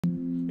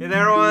Hey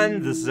there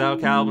everyone, this is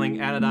Cowbling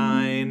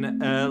Anodyne.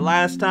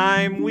 Last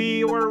time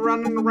we were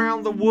running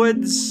around the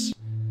woods.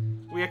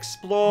 We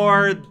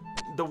explored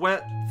the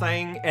wet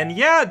thing, and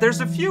yeah, there's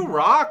a few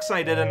rocks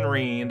I didn't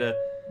read.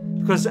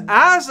 Because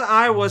as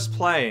I was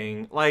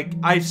playing, like,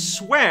 I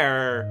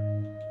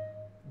swear,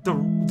 the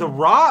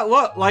rock,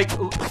 look, like,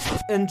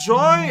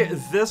 enjoy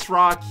this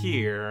rock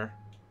here.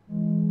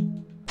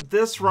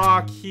 This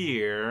rock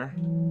here.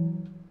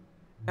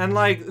 And,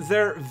 like,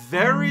 they're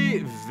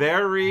very,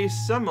 very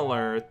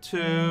similar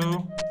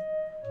to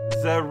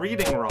the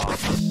reading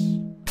rocks.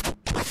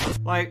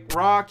 Like,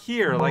 rock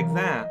here, like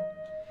that.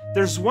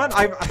 There's one,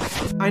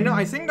 I know,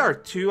 I think there are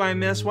two I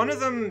missed. One of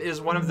them is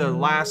one of the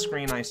last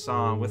screen I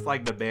saw with,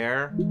 like, the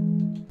bear.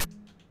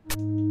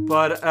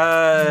 But,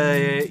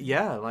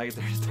 yeah, like,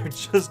 they're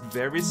just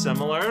very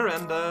similar,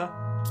 and,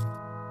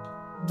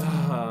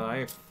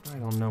 I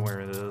don't know where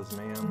it is,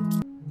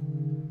 man.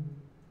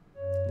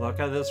 Look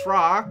at this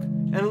rock,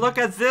 and look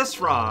at this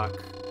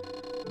rock.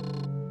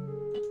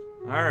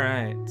 All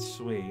right,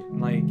 sweet.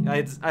 Like,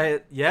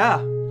 yeah.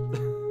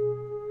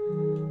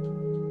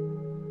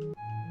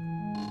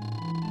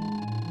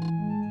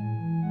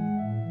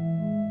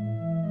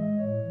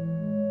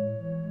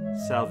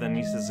 South and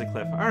east is the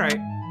cliff. All right,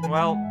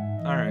 well,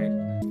 all right.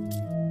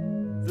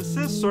 This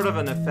is sort of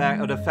the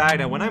fact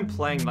that when I'm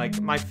playing, like,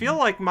 I feel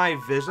like my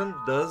vision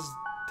does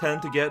tend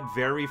to get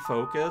very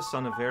focused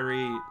on a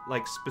very,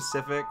 like,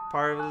 specific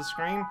part of the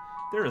screen.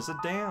 There is a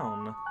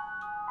down.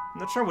 I'm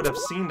not sure I would have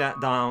seen that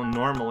down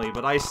normally,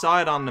 but I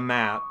saw it on the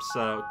map,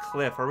 so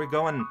cliff. Are we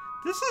going?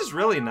 This is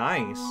really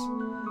nice.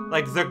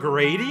 Like, the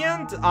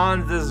gradient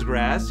on this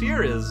grass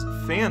here is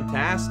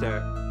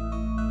fantastic.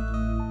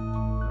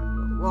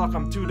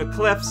 Welcome to the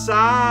cliff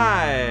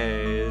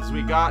sides.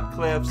 We got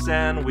cliffs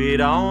and we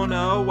don't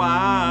know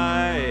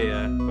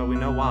why. But we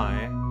know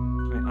why.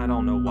 I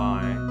don't know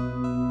why.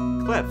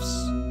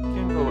 Cliffs.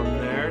 Can't go up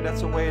there.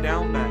 That's a way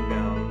down, back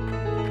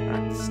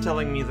down. It's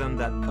telling me then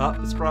that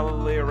up is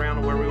probably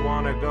around where we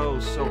want to go,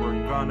 so we're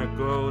gonna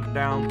go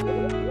down.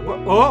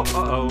 Oh,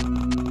 uh-oh.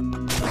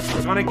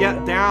 We're gonna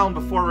get down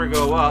before we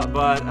go up,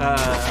 but,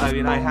 I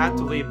mean, I had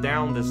to leave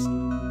down this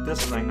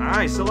thing.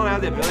 I still don't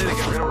have the ability to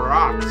get rid of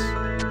rocks.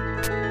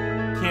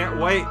 Can't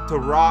wait to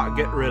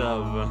get rid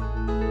of.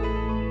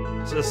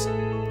 Just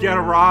get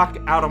a rock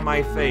out of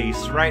my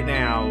face right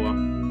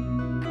now.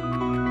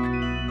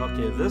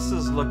 Okay, this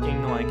is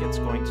looking like it's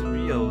going to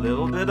be a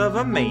little bit of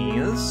a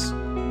maze.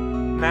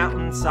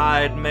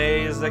 Mountainside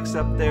maze,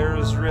 except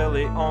there's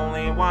really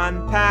only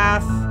one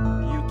path.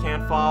 You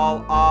can't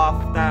fall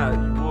off that,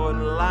 you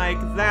wouldn't like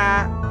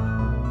that.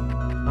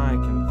 I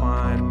can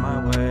find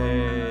my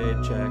way,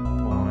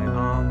 checkpoint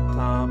on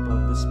top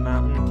of this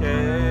mountain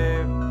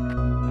cave.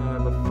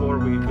 Before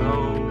we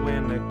go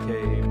in the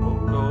cave, we'll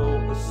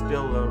go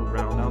still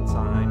around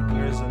outside.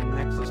 Here's a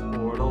Nexus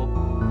portal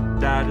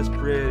that is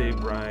pretty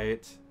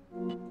bright.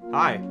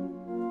 Hi.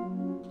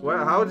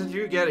 Well, how did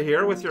you get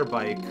here with your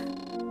bike?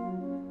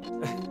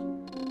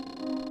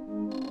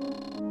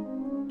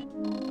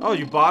 Oh,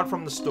 you bought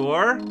from the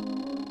store?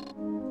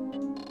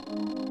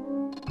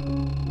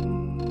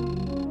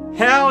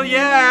 Hell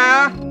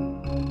yeah!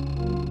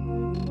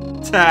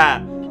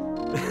 Ta!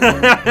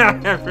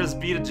 Press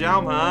B to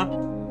jump, huh?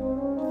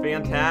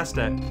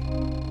 Fantastic.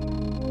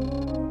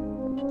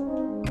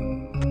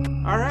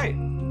 Alright,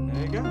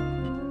 there you go.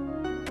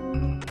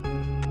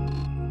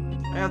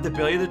 I have the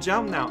ability to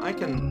jump now. I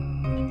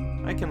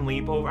can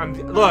leap over.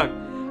 Look,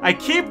 I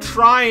keep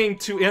trying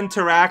to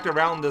interact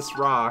around this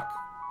rock.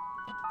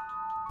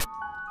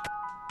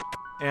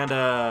 And,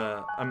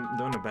 I'm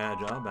doing a bad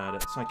job at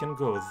it. So I can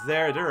go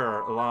there. There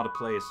are a lot of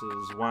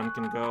places one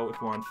can go if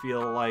one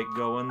feel like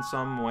going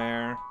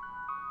somewhere.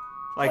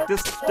 Like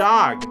this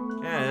dog.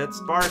 Yeah, it's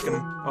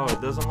barking. Oh, it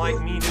doesn't like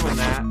me doing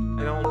that.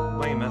 I don't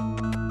blame it.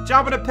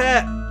 Jump in a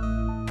pit!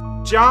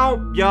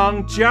 Jump,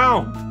 young,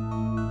 jump!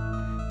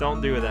 Don't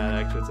do that,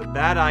 actually. It's a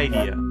bad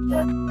idea.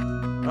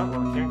 Oh,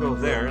 well, I can't go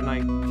there, and I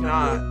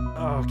cannot...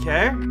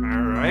 Okay,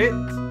 alright.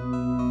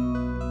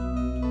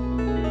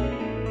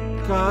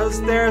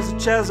 Cause there's a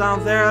chest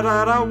out there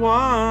that I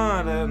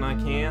want, and I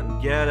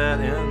can't get it,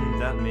 and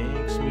that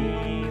makes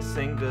me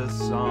sing this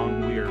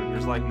song weird.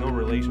 There's like no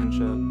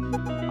relationship.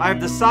 I've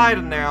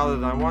decided now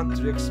that I want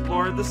to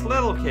explore this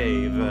little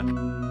cave.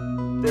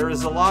 There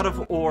is a lot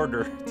of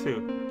order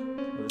to...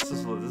 This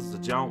is a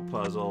jump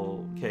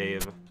puzzle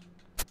cave.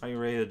 Are you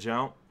ready to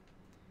jump?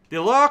 They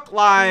look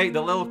like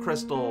the little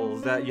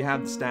crystals that you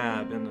have to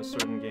stab in a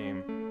certain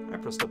game. I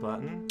pressed the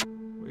button.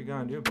 What are you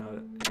gonna do about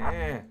it?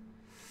 Yeah.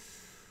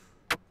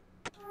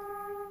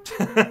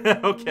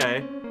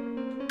 Okay.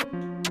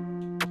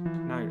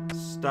 Now you're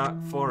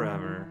stuck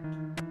forever.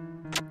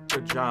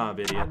 Good job,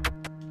 idiot.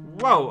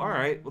 Whoa,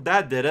 alright. Well,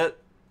 that did it.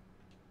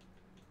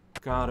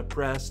 Gotta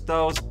press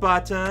those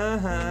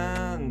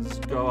buttons.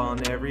 Go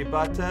on every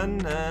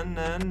button.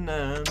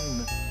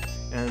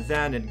 And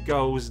then it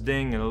goes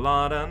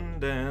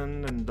ding-a-lot-dun,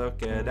 and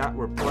look at that,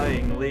 we're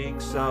playing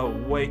League's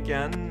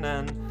Awaken,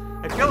 and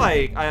I feel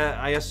like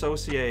I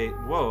associate...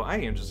 Whoa,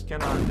 I just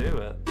cannot do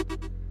it.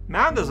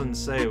 Map doesn't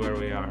say where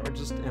we are. We're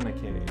just in a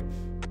cave.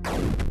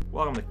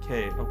 Welcome to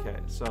cave. Okay,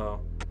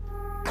 so...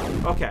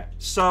 Okay,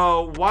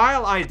 so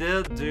while I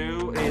did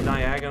do a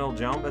diagonal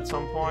jump at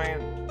some point,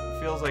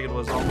 it feels like it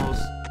was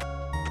almost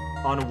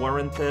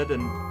unwarranted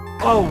and...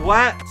 Oh,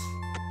 what?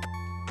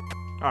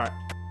 Alright.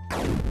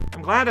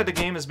 I'm glad that the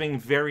game is being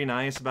very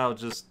nice about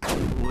just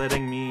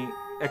letting me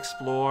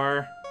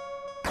explore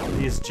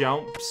these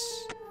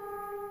jumps.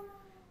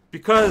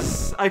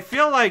 Because I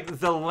feel like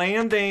the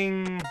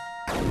landing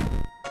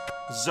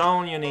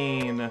zone you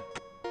need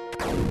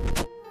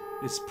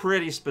is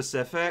pretty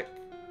specific.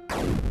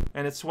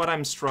 And it's what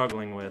I'm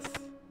struggling with.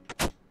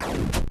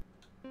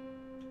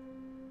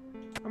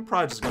 I'm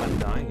probably just gonna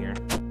die here.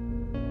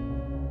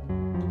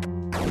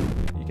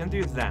 You can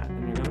do that,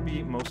 and you're gonna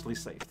be mostly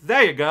safe.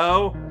 There you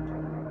go!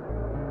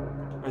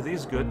 Are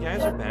these good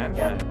guys or bad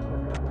guys?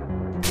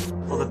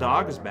 Well, the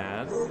dog is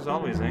bad. He's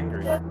always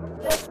angry.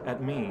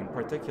 At me, in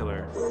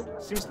particular.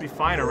 Seems to be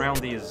fine around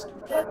these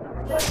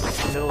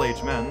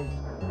middle-aged men.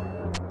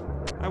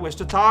 I wish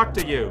to talk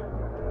to you.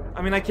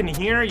 I mean, I can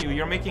hear you.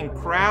 You're making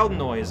crowd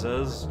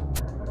noises.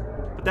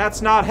 But that's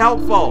not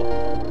helpful.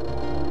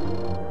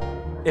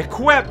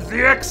 Equip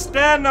the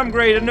extend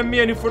upgrade in the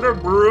menu for the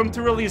broom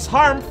to release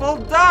harmful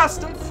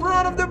dust in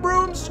front of the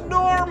broom's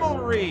normal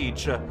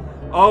reach.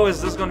 Oh,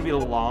 is this going to be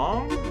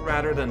long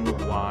rather than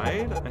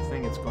wide? I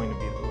think it's going to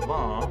be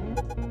long.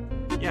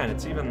 Yeah, and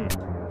it's even...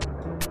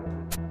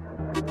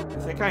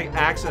 I think I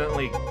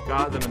accidentally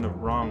got them in the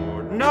wrong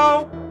order.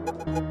 No!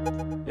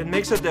 It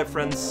makes a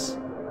difference.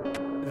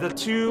 The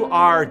two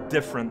are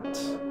different.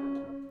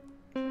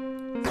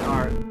 They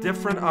are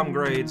different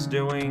upgrades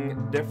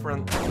doing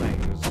different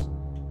things.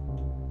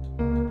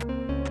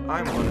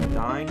 I'm gonna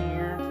die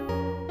here.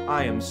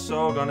 I am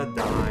so gonna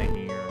die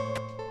here.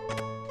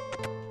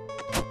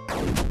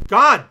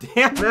 God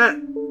damn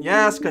it!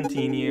 Yes,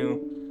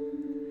 continue.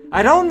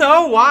 I don't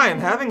know why I'm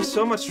having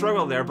so much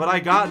struggle there, but I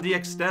got the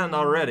extend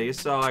already,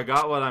 so I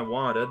got what I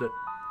wanted.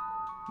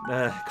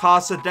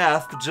 Cost of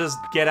death, just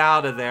get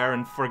out of there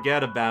and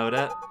forget about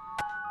it.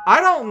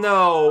 I don't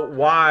know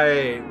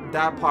why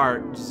that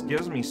part just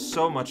gives me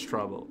so much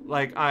trouble.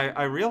 Like,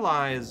 I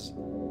realize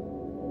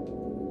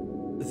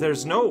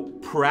there's no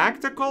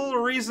practical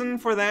reason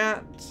for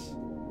that.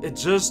 It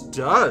just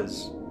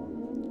does.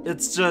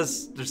 It's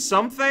just, there's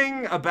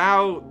something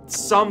about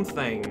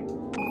something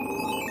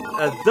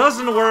that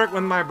doesn't work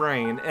with my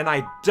brain, and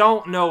I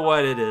don't know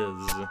what it is.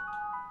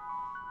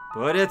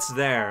 But it's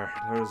there.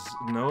 There's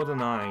no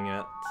denying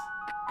it.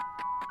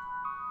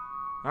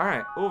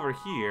 Alright, over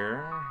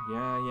here.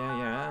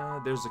 Yeah.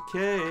 There's a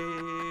cave.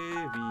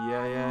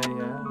 Yeah.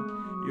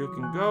 You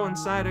can go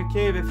inside a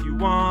cave if you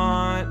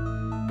want.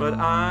 But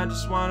I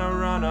just want to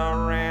run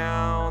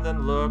around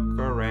and look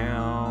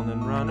around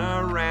and run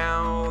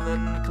around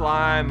and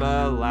climb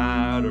a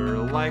ladder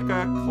like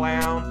a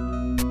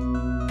clown.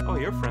 Oh,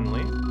 you're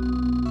friendly.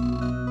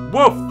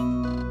 Woof!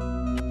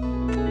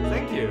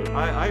 Thank you.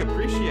 I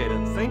appreciate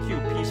it. Thank you,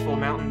 peaceful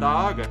mountain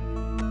dog.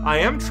 I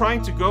am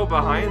trying to go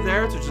behind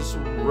there to just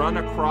run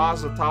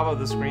across the top of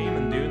the screen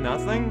and do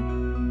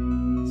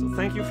nothing. So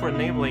thank you for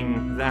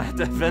enabling that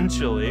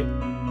eventually.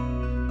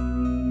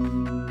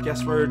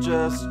 Guess we're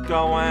just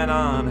going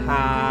on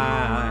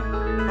high.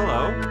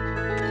 Hello.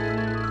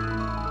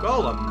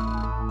 Golem.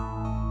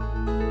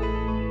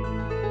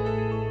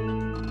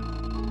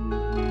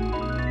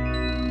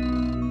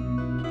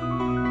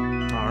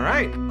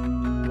 Alright.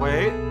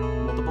 Wait.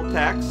 Multiple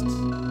texts.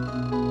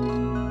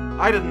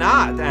 I did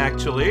not,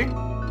 actually.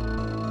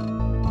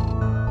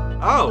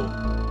 Oh.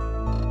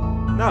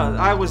 No,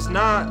 I was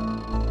not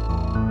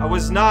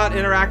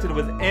interacted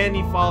with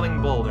any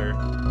falling boulder.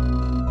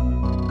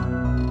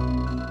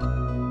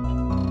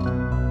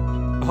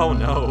 Oh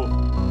no.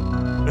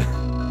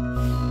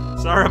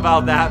 Sorry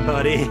about that,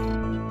 buddy.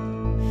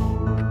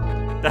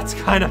 That's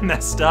kind of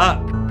messed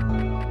up.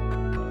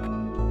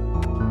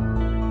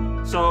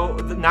 So,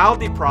 now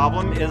the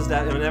problem is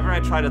that whenever I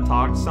try to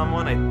talk to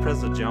someone, I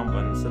press the jump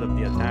button instead of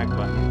the attack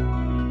button.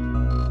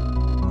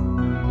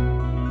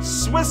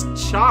 Swiss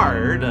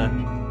chard?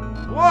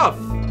 Woof!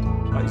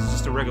 Oh, he's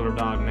just a regular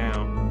dog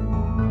now.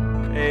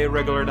 Hey,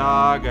 regular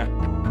dog.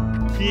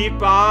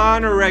 Keep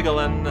on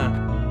wriggling.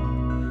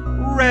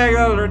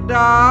 Regular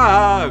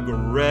dog,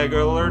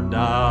 regular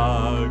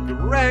dog,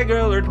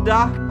 regular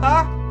dog.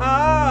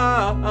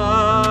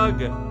 I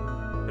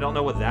don't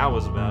know what that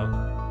was about.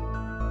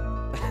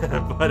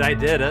 But I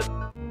did it.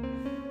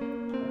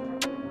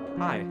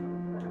 Hi.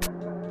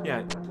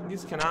 Yeah,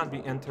 these cannot be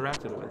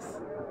interacted with.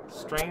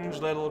 Strange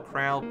little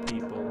crowd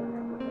people.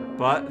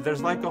 But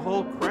there's like a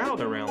whole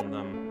crowd around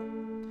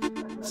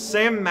them.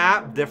 Same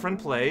map, different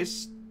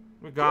place.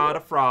 We got a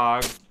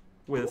frog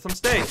with some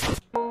steak.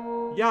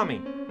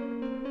 Yummy.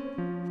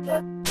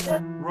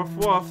 Woof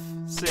woof.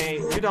 Say,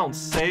 you don't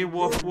say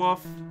woof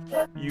woof.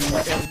 You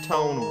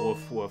intone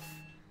woof woof.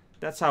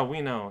 That's how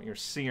we know you're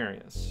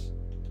serious.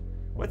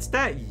 What's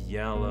that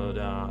yellow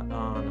dot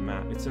on the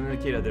map? It's an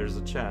indicator there's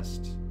a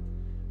chest.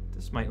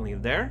 This might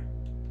lead there.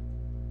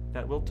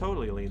 That will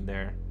totally lead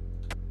there.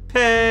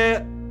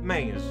 Pit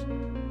maze.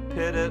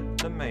 pit at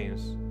the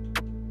maze.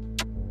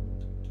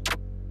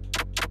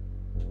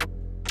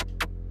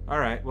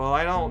 Alright, well,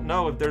 I don't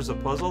know if there's a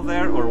puzzle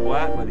there or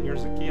what, but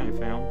here's the key I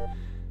found.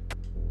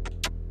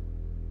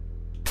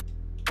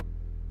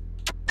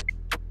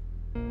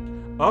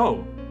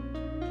 Oh.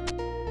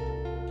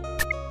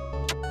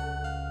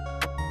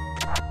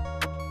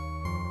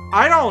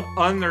 I don't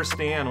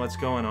understand what's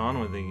going on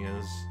with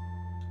these.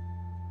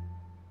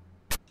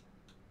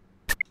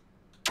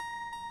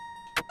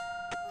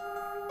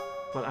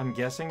 But I'm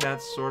guessing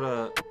that's sort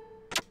of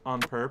on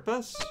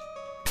purpose?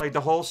 Like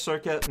the whole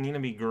circuit need to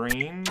be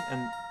green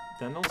and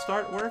then they'll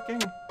start working?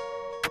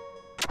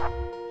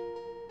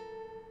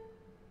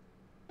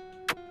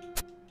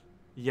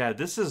 Yeah,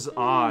 this is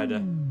odd.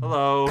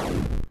 Hello.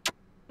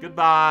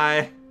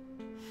 Goodbye.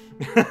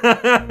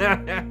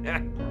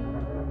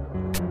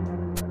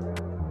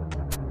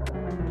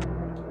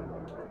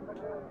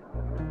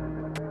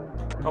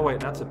 Oh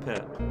wait, that's a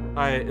pit.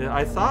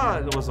 I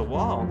thought it was a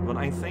wall, but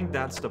I think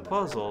that's the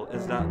puzzle,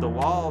 is that the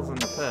walls and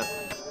the pit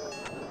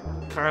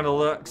kind of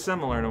look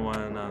similar to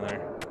one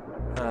another.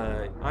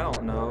 I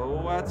don't know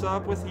what's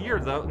up with here,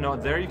 though. No,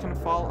 there you can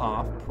fall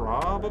off,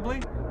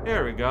 probably.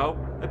 There we go.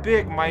 A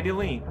big mighty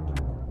leap.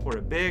 For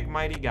a big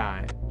mighty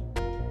guy.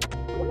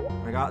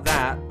 I got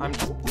that. I'm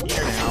just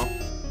here now.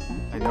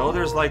 I know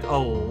there's like a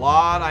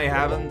lot I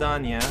haven't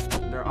done yet.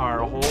 There are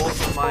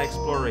holes in my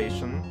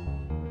exploration.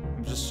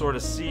 I'm just sort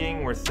of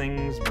seeing where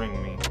things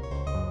bring me.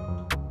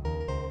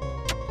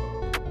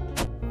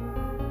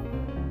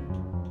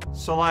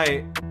 So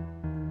like,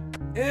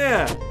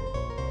 yeah.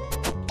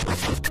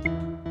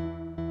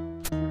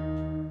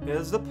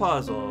 Is the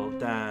puzzle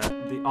that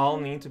they all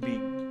need to be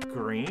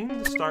green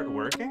to start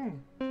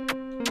working?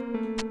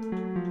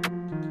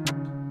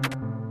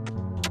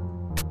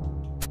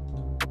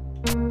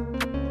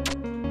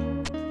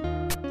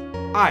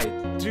 I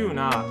do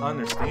not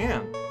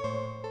understand.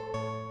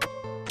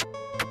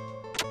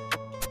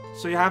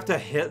 So you have to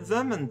hit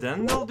them and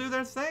then they'll do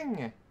their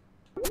thing?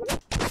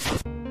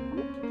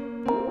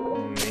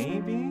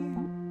 Maybe?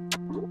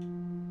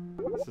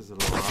 This is a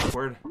little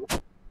awkward.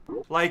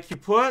 Like you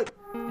put...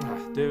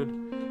 dude.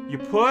 You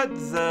put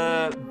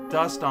the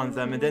dust on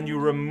them and then you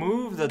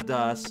remove the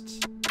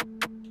dust.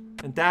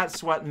 And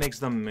that's what makes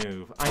them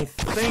move. I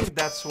think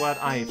that's what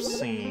I've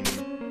seen.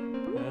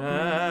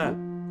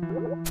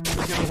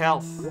 Give me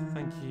health.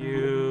 Thank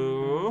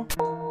you.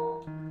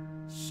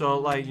 So,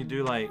 like, you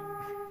do, like...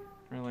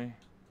 Really?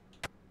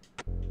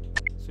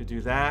 So you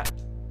do that.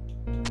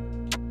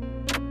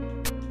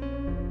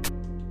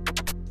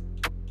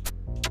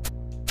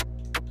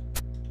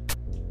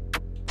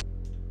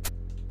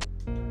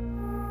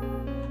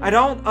 I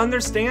don't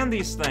understand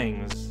these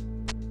things.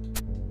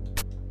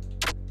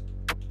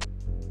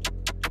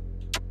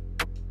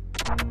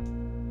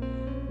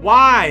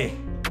 Why?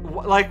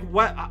 Like,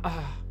 what?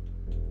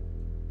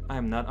 I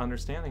am not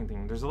understanding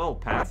things. There's a little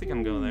path you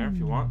can go there if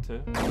you want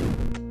to.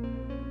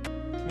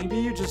 Maybe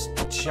you just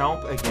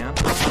jump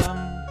against them.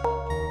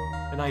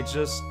 And I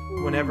just,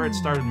 whenever it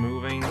started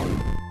moving,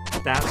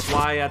 that's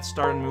why it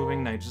started moving,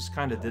 and I just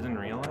kind of didn't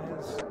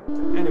realize.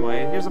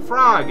 Anyway, here's a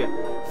frog.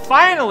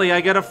 Finally,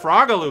 I get a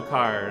Frogaloo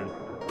card.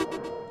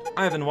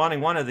 I've been wanting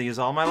one of these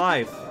all my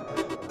life.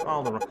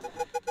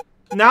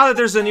 Now that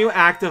there's a new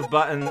active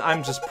button,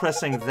 I'm just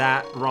pressing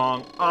that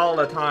wrong all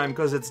the time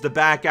because it's the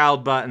back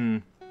out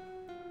button.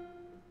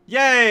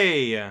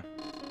 Yay!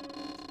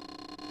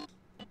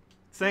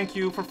 Thank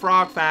you for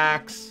frog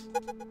facts.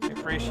 I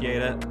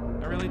appreciate it.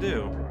 I really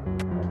do.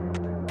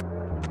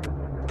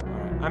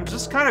 I'm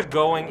just kind of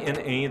going in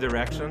a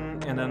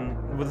direction, and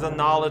then with the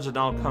knowledge that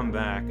I'll come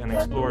back and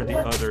explore the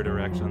other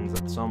directions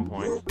at some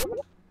point.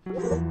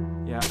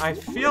 Yeah, I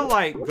feel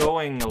like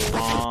going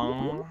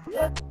long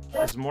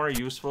is more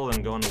useful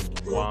than going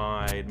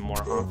wide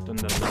more often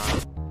than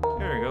not.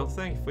 Here we go.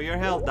 Thank you for your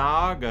help,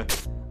 dog.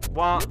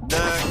 Want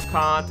the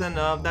content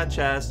of that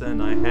chest,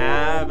 and I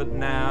have it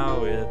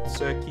now. It's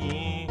a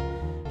key.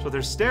 So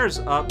there's stairs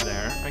up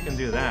there. I can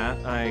do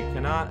that. I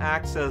cannot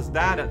access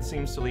that. It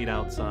seems to lead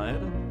outside.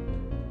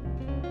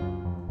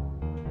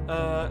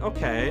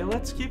 Okay,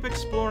 let's keep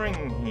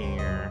exploring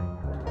here.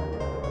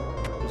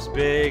 This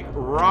big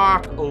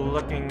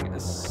rock-looking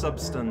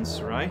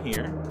substance right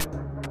here.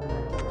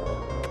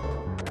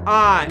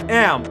 I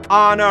am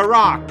on a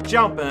rock,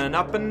 jumping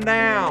up and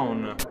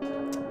down.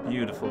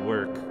 Beautiful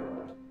work.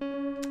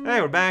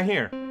 Hey, we're back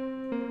here.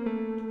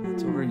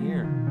 It's over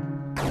here.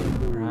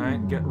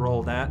 Alright, get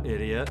rolled at,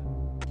 idiot.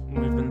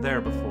 We've been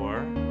there before.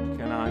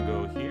 Can I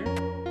go here?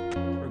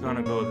 We're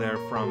gonna go there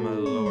from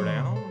lower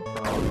down.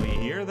 Probably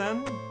here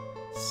then.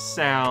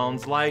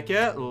 Sounds like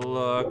it.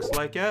 Looks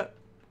like it.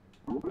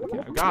 Okay,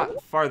 I've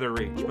got farther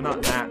reach, but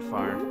not that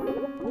far.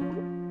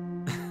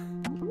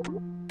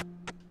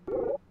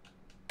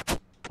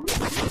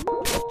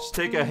 Just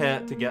take a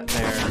hit to get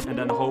there, and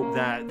then hope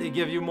that they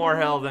give you more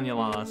health than you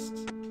lost.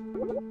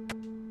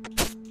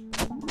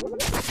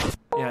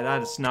 Yeah,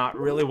 that is not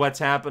really what's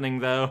happening,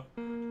 though.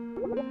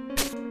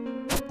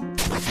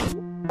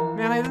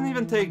 Man, I didn't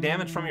even take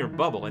damage from your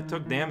bubble. I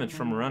took damage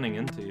from running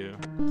into you.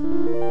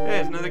 Hey,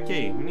 it's another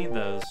key. We need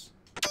those.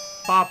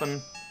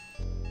 Poppin'.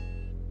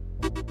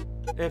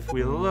 If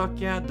we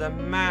look at the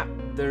map,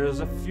 there's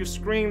a few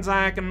screens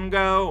I can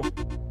go.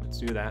 Let's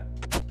do that.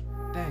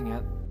 Dang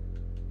it.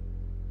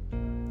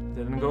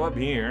 Didn't go up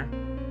here.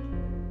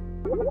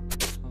 Well,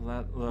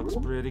 that looks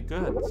pretty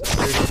good. It's a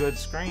pretty good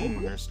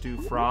screen. There's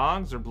two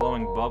frogs. They're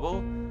blowing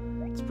bubble.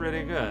 It's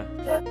pretty good.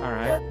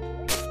 Alright.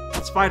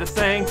 Let's fight a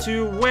thing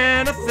to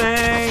win a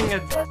thing.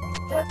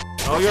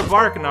 Oh, you're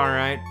barking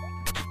alright.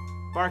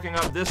 Barking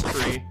up this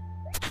tree.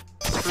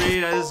 This tree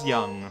that is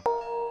young.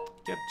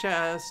 Get a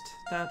chest.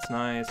 That's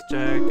nice.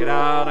 Check it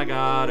out. I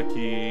got a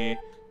key.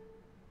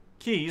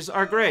 Keys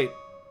are great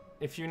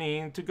if you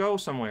need to go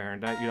somewhere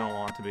that you don't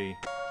want to be.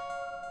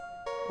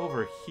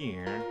 Over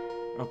here.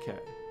 Okay.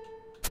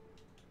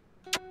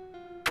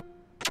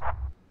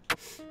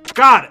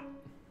 Got it!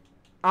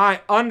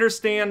 I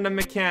understand the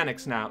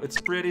mechanics now.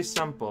 It's pretty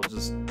simple.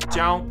 Just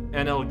jump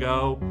and it'll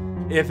go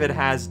if it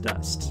has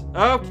dust.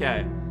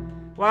 Okay.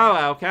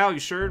 Wow, Cal, you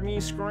sure me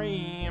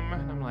scream.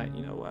 I'm like,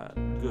 you know what?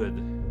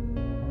 Good.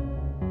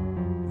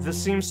 This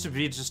seems to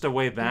be just a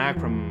way back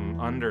from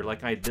under,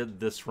 like I did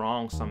this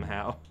wrong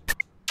somehow.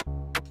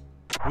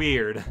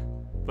 Weird.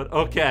 But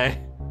okay.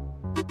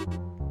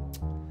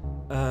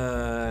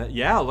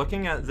 Yeah,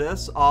 looking at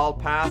this, all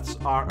paths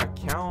are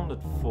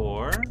accounted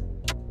for.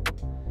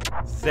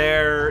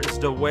 There's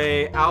the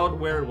way out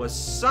where it was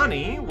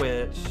sunny,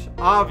 which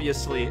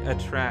obviously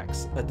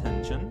attracts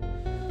attention.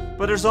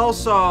 But there's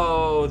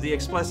also the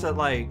explicit,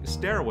 like,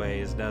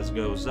 stairways that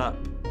goes up.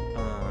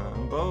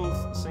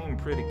 Both seem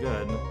pretty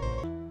good.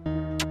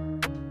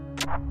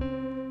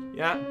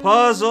 Yeah,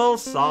 puzzle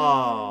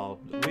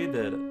solved. We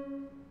did it.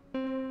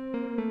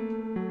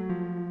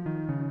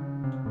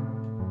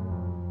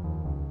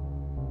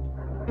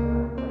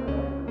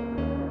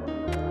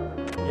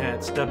 Yeah,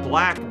 it's the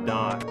black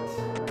dot.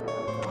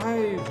 Why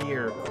are you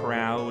here,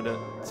 crowd?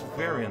 It's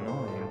very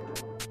annoying.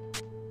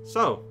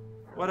 So,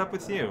 what up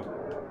with you?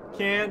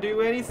 Can't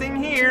do anything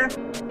here.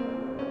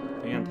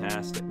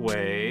 Fantastic.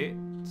 Wait.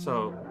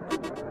 So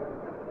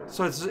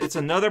it's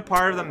another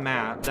part of the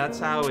map. That's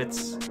how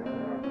it's...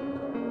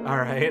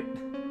 Alright.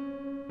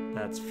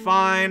 That's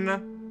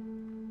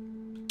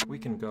fine. We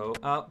can go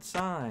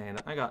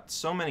outside. I got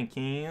so many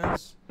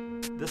keys.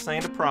 This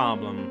ain't a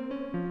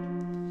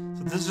problem.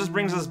 So this just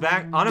brings us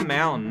back on a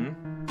mountain.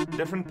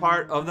 Different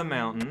part of the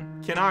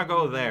mountain. Cannot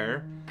go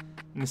there.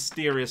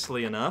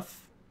 Mysteriously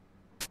enough.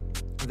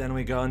 Then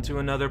we go into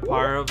another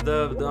part of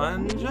the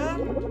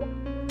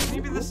dungeon?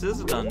 Maybe this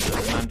is a dungeon,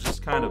 and I'm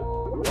just kind of...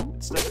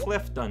 It's the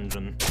cliff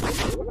dungeon.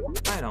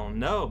 I don't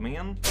know,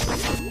 man.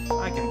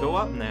 I can go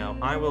up now.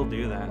 I will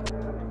do that.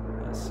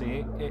 Let's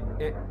see.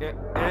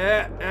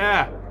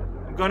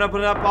 I'm gonna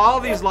open up all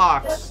these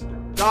locks.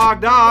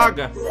 Dog, dog!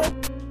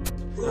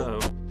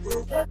 Uh-oh.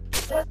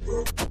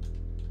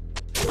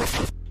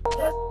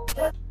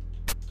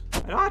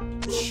 I'm not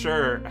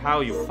sure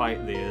how you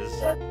fight these.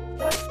 I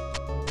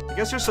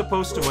guess you're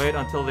supposed to wait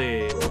until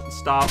they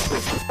stop to,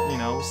 you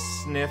know,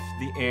 sniff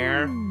the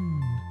air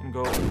and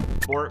go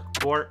bork,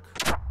 bork.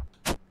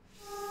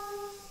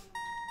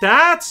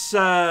 That's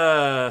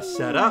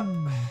set up.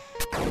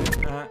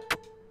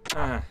 Alright,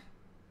 I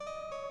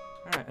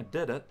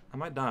did it. I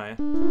might die.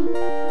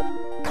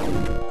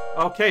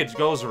 Okay, it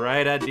goes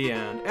right at the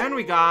end. And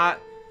we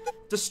got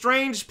the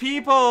Strange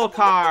People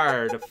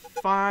card.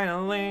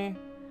 Finally.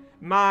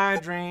 My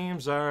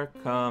dreams are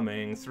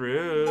coming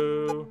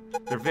through.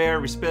 They're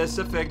very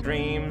specific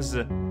dreams.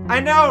 I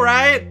know,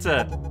 right?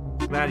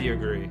 Glad you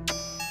agree.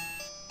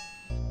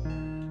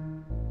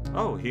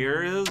 Oh,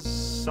 here is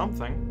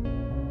something.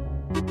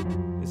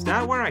 Is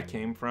that where I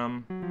came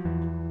from?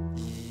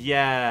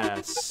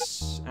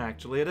 Yes.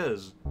 Actually, it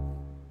is.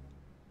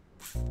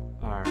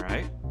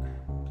 Alright.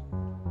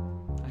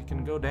 I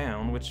can go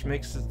down, which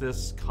makes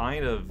this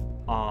kind of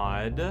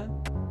odd.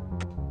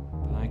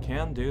 I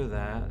can do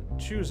that.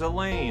 Choose a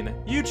lane.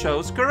 You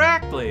chose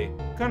correctly.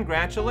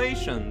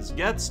 Congratulations.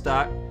 Get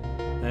stuck.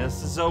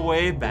 This is a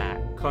way back.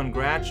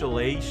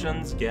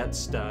 Congratulations. Get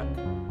stuck.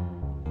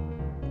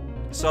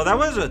 So that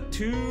was a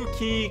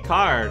 2-key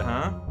card,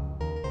 huh?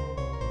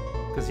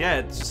 Because yeah,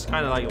 it just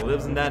kind of like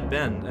lives in that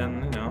bend.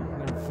 And, you know,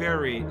 they're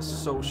very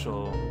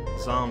social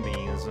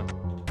zombies.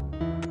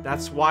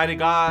 That's why they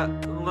got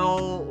a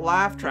little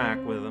laugh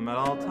track with them at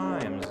all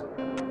times.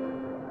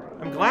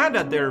 I'm glad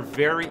that they're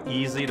very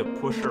easy to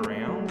push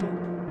around,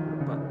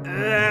 but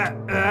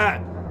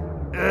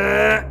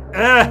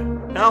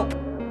help!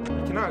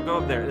 You cannot go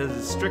up there. It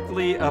is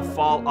strictly a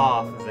fall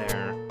off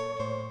there.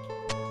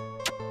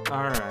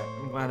 Alright,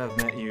 I'm glad I've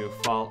met you,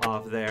 fall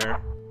off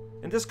there.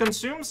 And this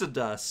consumes the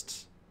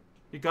dust.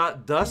 You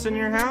got dust in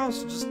your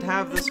house? Just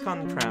have this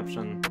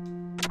contraption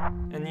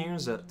and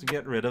use it to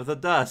get rid of the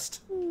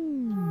dust.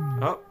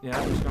 Oh, yeah,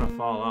 I'm just gonna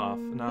fall off.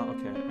 No,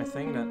 okay, I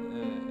think that,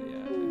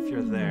 yeah, if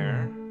you're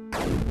there...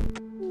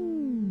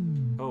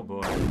 Oh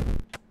boy.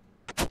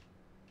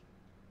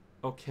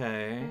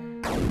 Okay.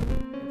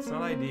 It's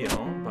not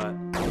ideal, but...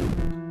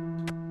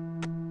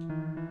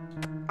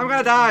 I'm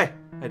gonna die!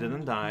 I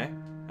didn't die.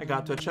 I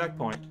got to a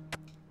checkpoint.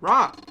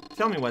 Rock!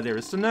 Tell me what there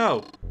is to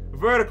know.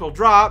 Vertical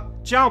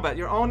drop, jump at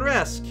your own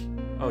risk.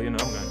 Oh, you know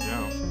I'm gonna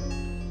jump.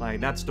 Like,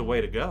 that's the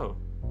way to go.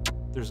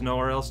 There's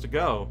nowhere else to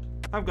go.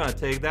 I'm gonna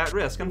take that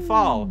risk and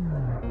fall.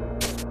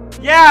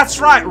 Yeah,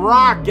 that's right!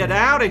 Rock, get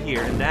out of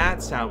here! And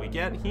that's how we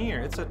get here.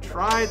 It's a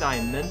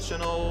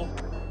tri-dimensional,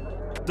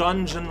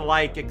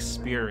 dungeon-like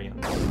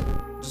experience.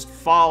 Just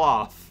fall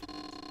off.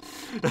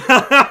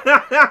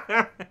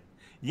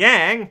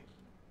 Yang?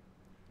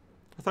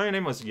 I thought your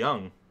name was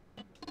Young.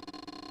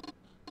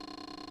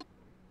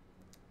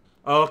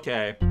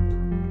 Okay.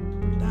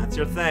 That's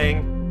your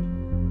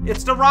thing.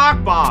 It's the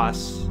rock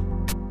boss.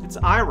 It's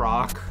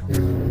iRock.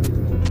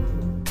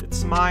 It's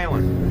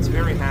smiling. It's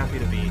very happy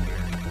to be here.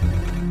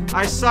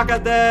 I suck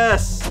at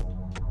this!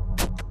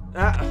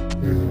 I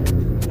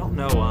don't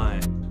know why.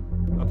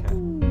 Okay.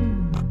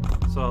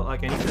 So,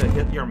 like, I need to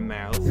hit your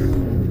mouth.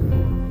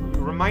 You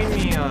remind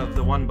me of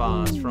the one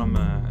boss from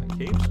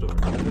Cave Store.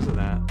 Because of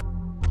that.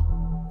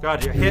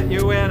 God, hit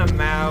you in the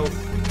mouth.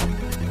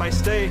 If I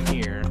stay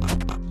here...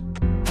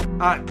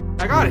 I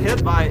got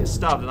hit by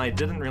stuff that I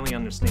didn't really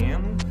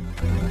understand.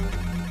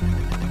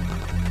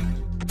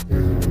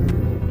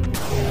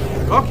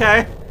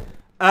 Okay.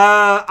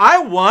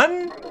 I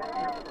won?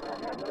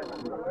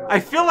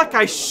 I feel like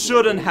I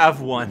shouldn't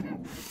have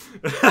won.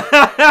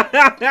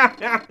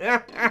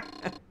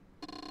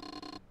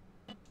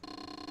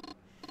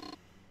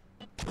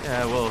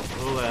 Yeah, we'll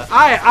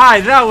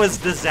that was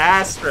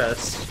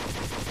disastrous.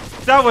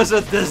 That was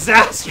a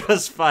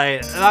disastrous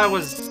fight, and I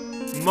was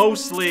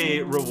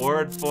mostly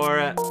reward for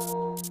it.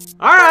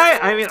 Alright,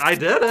 I mean, I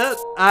did it.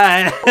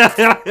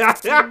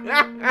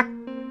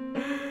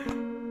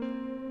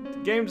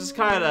 The game just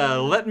kinda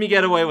let me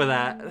get away with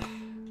that.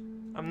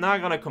 I'm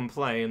not gonna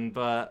complain,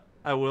 but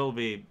I will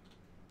be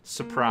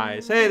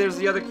surprised. Hey, there's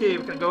the other key.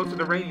 We can go to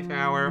the rainy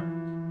tower.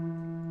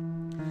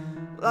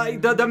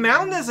 Like, the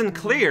mountain isn't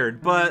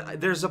cleared,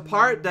 but there's a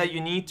part that you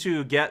need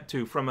to get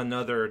to from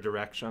another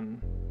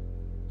direction.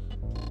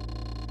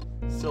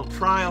 Still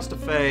trials to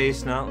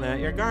face, not let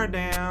your guard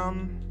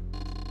down.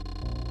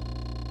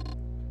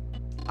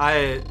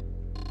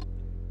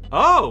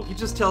 Oh, he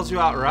just tells you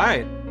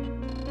outright.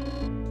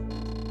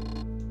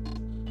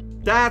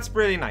 That's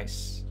pretty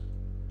nice.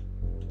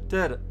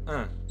 Did it.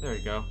 There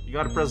you go. You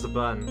gotta press the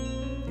button.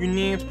 You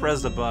need to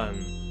press the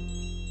button.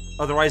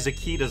 Otherwise the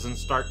key doesn't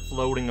start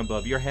floating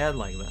above your head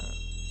like that.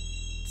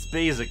 It's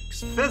basic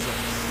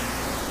physics.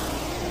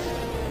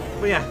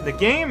 But yeah, the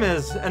game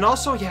is... And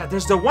also, yeah,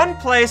 there's the one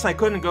place I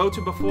couldn't go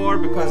to before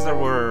because there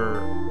were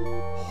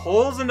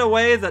holes in the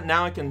way that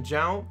now I can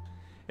jump.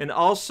 And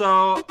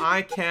also,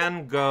 I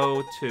can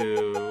go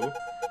to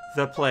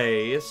the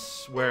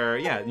place where,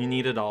 yeah, you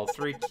needed all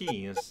 3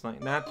 keys.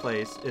 Like, that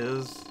place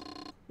is...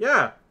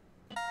 Yeah.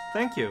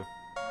 Thank you.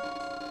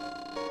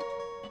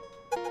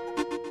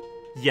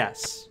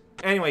 Yes.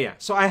 Anyway, yeah.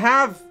 So I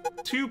have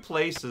 2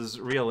 places,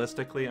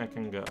 realistically, I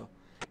can go.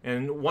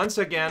 And once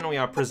again, we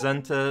are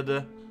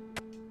presented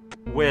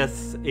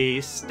with a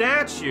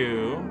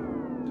statue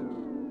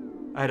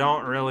I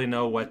don't really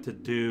know what to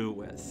do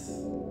with.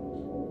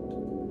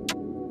 I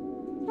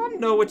don't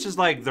know which is,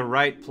 like, the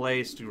right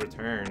place to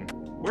return.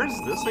 Where's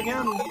this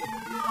again?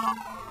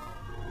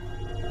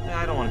 Yeah,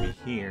 I don't want to be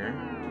here.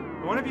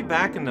 I want to be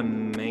back in the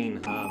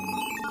main hub.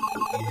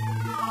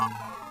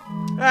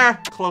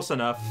 Close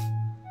enough.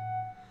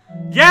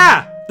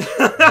 Yeah!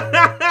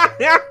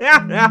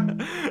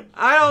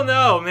 I don't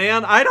know,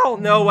 man. I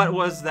don't know what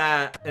was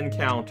that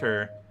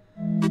encounter.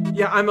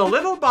 Yeah, I'm a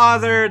little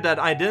bothered that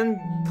I didn't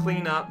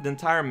clean up the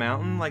entire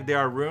mountain. Like, there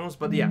are rooms,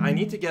 but yeah, I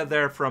need to get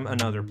there from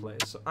another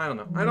place. So, I don't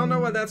know. I don't know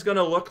what that's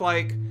gonna look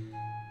like.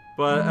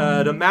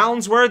 But, the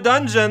mountains were a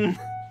dungeon.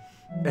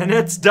 And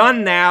it's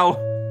done now.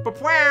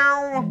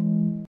 Ba-pow!